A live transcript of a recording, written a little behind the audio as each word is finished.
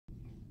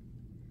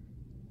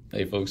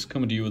Hey folks,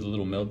 coming to you with a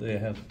little mail day. I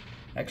have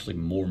actually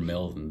more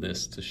mail than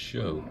this to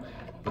show,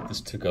 but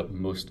this took up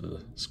most of the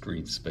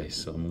screen space,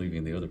 so I'm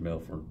leaving the other mail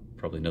for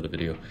probably another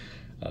video.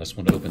 I just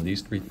want to open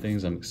these three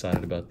things. I'm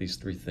excited about these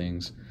three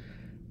things.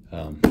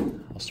 I'll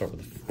start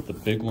with the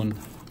big one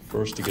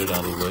first to get it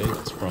out of the way.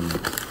 It's from an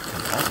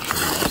auction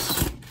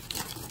house.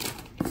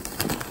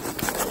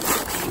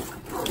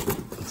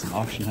 It's an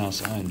auction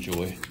house I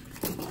enjoy.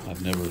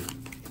 I've never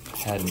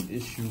had an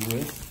issue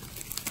with.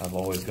 I've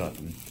always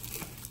gotten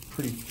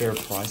pretty fair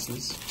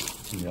prices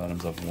from the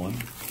items I've won.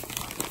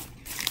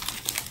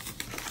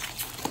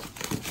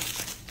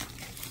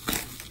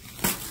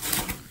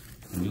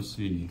 And you'll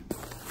see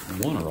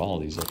one or all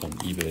of these up on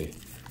eBay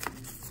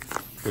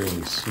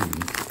fairly soon.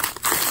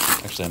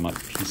 Actually, I might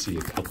PC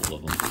a couple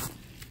of them.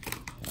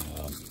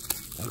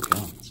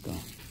 Let's go.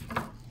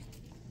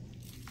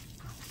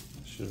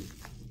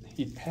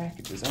 He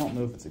packages. I don't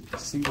know if it's a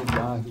single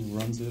guy who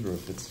runs it or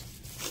if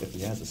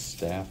he has a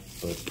staff,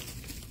 but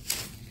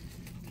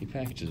he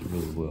packages it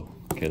really well.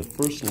 Okay, the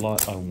first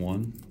lot I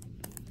won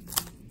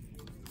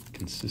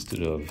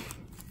consisted of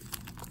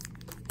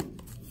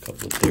a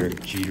couple of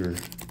Derek Jeter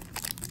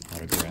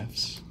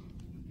autographs.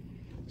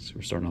 So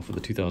we're starting off with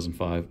the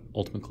 2005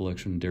 Ultimate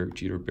Collection, Derek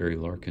Jeter, Barry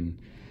Larkin,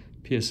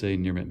 PSA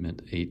Near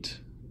Mint 8,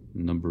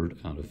 numbered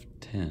out of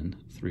 10,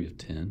 3 of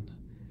 10,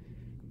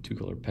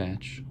 two-color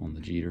patch on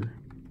the Jeter.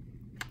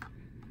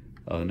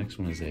 The next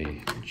one is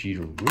a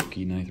Jeter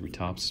Rookie, 93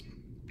 Topps,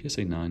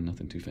 PSA 9,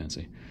 nothing too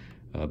fancy.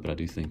 But I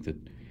do think that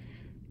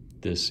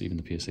this, even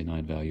the PSA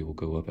 9 value, will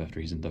go up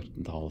after he's inducted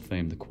into the Hall of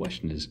Fame. The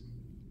question is,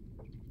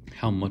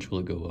 how much will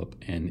it go up?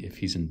 And if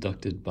he's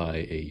inducted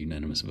by a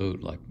unanimous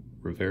vote, like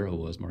Rivera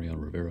was, Mariano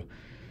Rivera,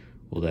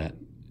 will that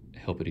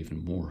help it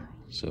even more?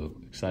 So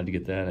excited to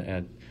get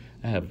that.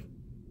 I have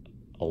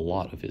a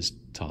lot of his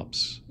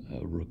Topps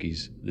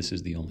rookies. This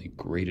is the only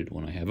graded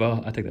one I have.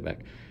 Oh, I take that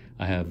back.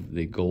 I have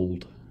the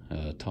gold,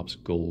 Topps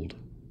Gold,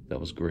 that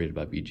was graded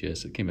by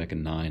BGS. It came back a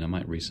 9. I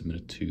might resubmit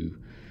it to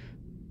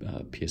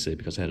PSA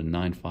because I had a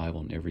 9.5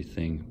 on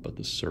everything, but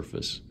the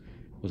surface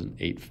was an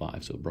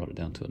 8.5, so it brought it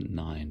down to a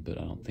 9. But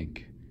I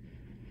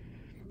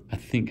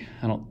think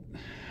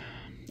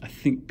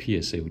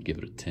PSA would give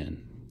it a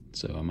 10,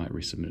 so I might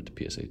resubmit it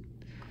to PSA.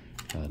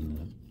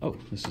 Oh,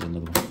 this is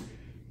another one,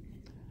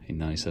 a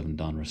 97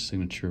 Donruss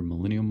signature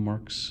Millennium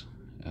Marks,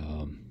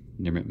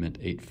 Near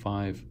Mint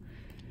 8.5.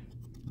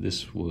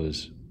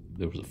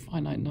 There was a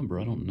finite number.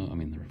 I don't know. I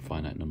mean, there are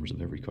finite numbers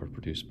of every card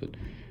produced, but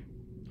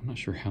I'm not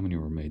sure how many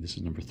were made. This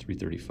is number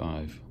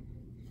 335.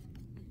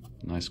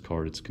 Nice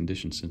card. It's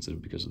condition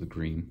sensitive because of the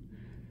green.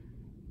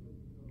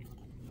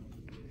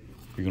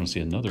 You're going to see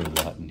another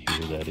lot in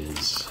here that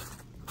is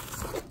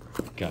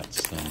got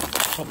some,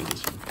 probably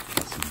this one,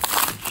 got some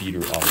Jeter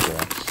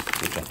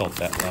autographs, which I thought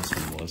that last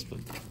one was, but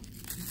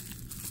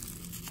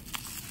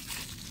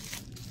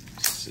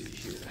let's see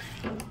here.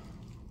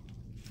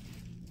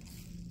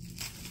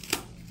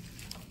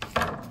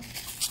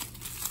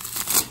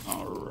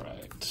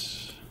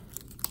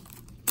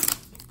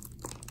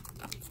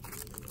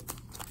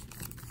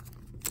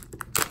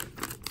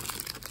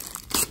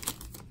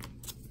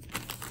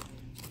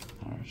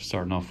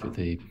 Starting off with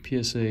a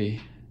PSA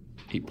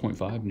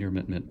 8.5 Near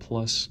Mint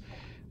Plus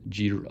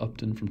Jeter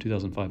Upton from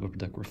 2005 Upper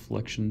Deck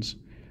Reflections.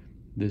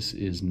 This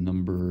is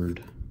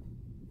numbered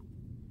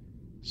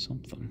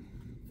something.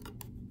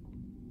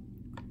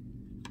 I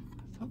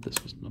thought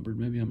this was numbered.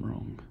 Maybe I'm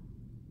wrong.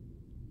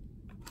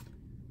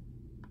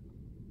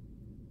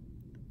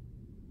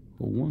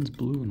 Well, one's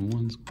blue and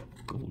one's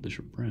goldish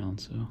or brown,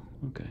 so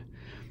okay.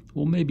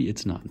 Well, maybe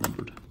it's not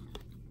numbered.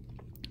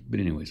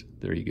 But anyways,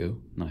 there you go.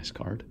 Nice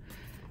card.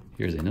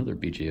 Here's another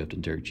BJ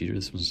Upton Derek Jeter.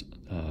 This was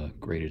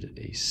graded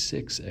a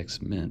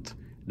 6X Mint.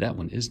 That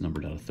one is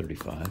numbered out of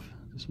 35.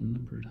 This one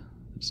numbered?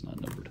 It's not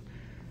numbered.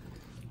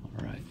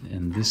 All right,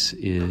 and this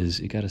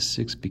is, it got a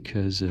 6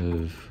 because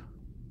of,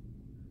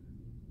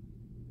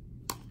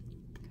 I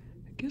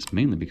guess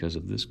mainly because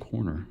of this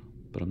corner,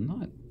 but I'm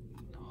not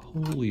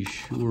wholly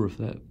sure if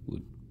that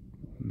would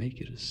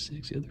make it a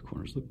 6. The other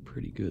corners look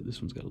pretty good.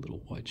 This one's got a little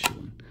white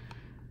showing.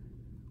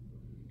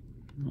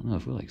 I don't know, I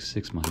feel like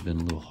 6 might have been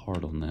a little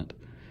hard on that.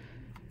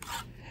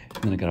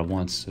 And then I got a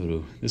Juan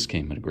Soto. This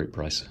came at a great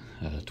price.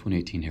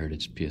 2018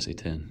 Heritage PSA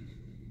 10.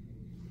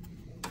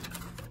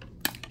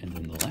 And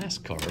then the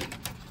last card,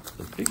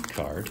 the big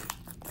card,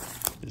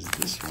 is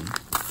this one.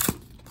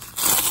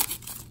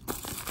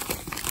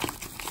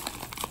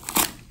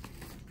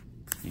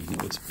 You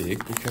know it's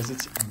big because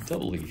it's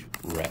doubly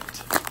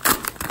wrapped.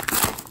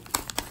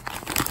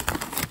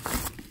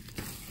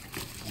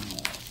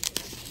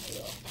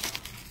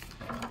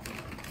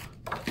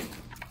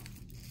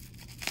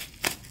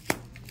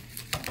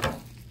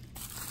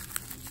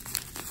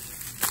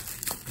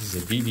 This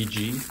is a BBG.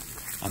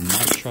 I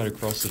might try to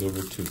cross it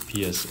over to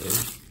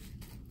PSA,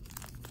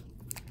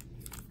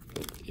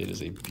 but it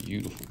is a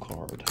beautiful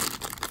card.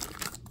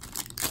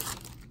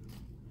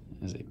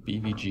 It is a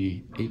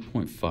BBG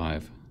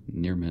 8.5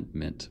 Near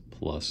Mint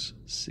Plus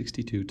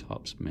 62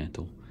 Topps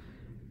Mantle.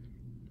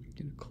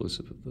 Get a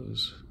close-up of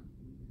those.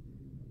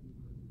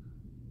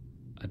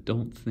 I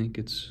don't think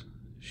it's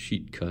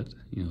sheet cut,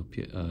 you know,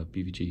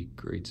 BVG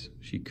grades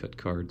sheet cut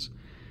cards.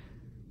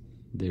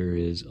 There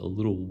is a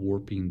little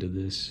warping to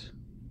this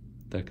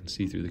that I can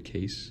see through the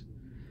case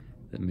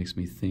that makes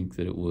me think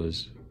that it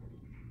was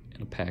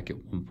in a pack at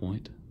one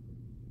point.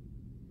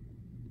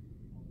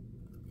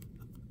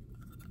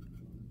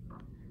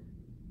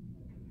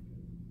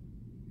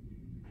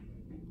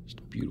 Just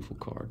a beautiful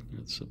card.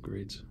 Look at the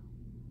subgrades.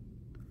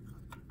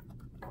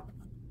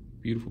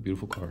 Beautiful,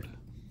 beautiful card.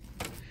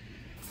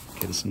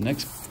 Okay, this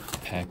next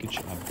package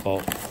I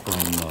bought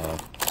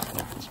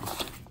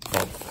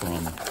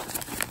from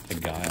a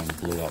guy on the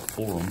Blowout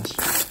forums,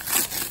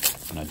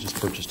 and I just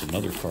purchased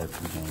another card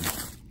from him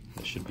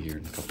that should be here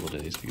in a couple of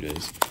days, few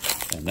days,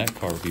 and that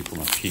card will be for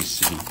my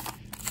PC.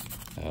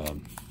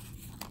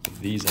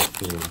 These I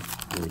feel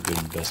were a good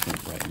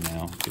investment right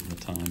now, given the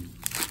time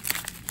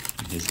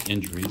and his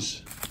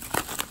injuries.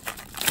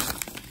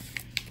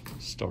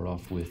 Start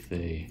off with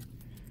a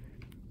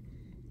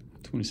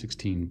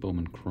 2016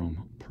 Bowman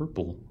Chrome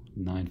Purple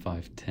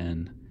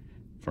 9510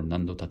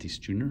 Fernando Tatis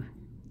Jr.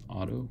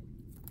 Auto.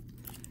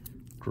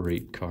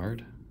 Great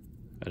card.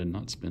 I did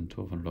not spend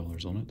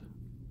 $1,200 on it.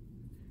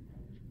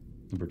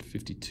 Numbered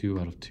 52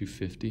 out of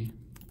 250.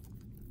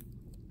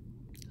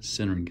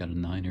 Centering got a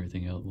 9,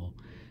 everything else. Well,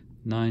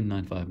 9,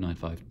 95,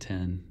 95,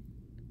 10.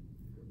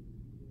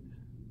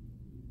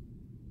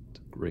 It's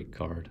a great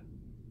card.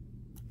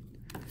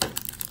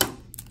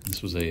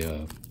 This was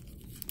a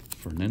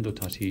Fernando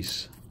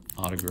Tatis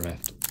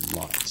autographed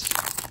lots.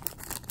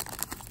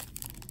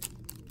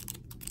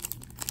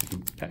 You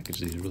can package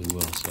these really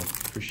well, so I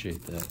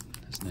appreciate that.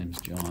 His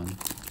name's John.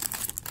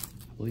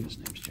 I believe his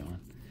name's John.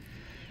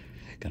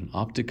 Got an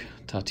Optic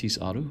Tatis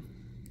auto.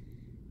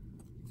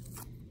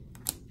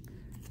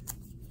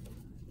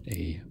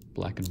 A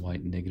black and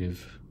white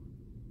negative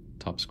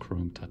Topps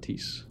Chrome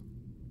Tatis.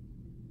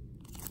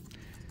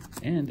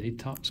 And a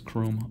Topps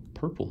Chrome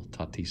Purple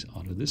Tatis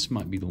auto. This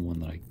might be the one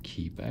that I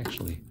keep,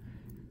 actually.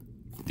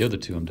 The other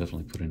two I'm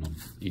definitely putting on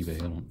eBay.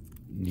 I don't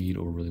need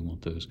or really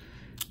want those.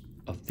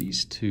 Of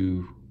these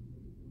two,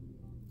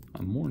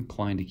 I'm more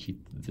inclined to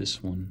keep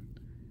this one.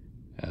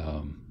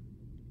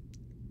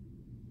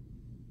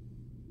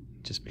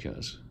 Just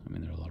because, I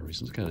mean, there are a lot of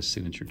reasons. Look how his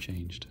signature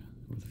changed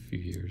over a few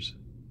years.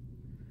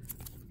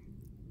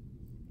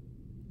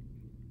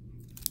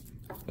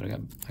 But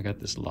I got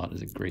this lot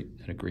at a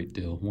great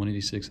deal.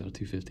 186 out of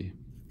 250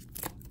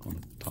 on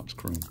the Topps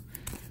Chrome.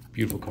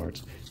 Beautiful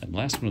cards. And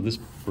last one of this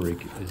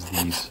break is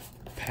these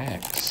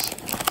packs,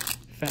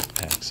 fat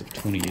packs of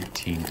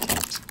 2018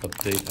 Topps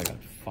Update. I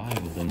got 5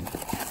 of them.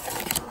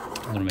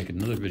 I'm gonna make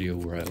another video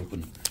where I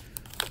open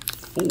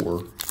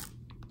 4,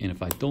 and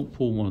if I don't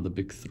pull one of the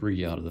big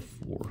 3 out of the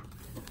 4,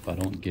 if I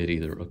don't get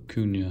either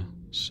Acuna,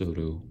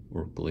 Soto,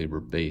 or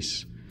Glaber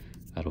base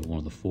out of one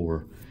of the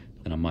 4,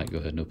 then I might go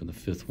ahead and open the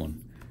 5th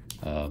one.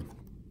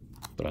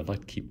 But I'd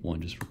like to keep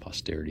one just for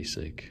posterity's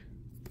sake.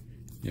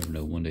 You never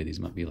know, one day these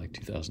might be like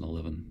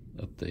 2011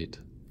 update,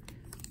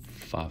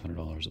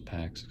 $500 a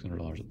pack,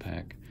 $600 a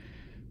pack.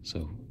 So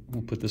I'm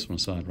gonna put this one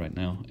aside right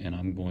now, and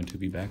I'm going to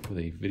be back with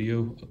a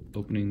video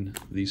opening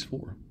these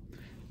 4.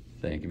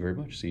 Thank you very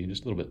much. See you in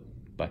just a little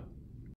bit. Bye.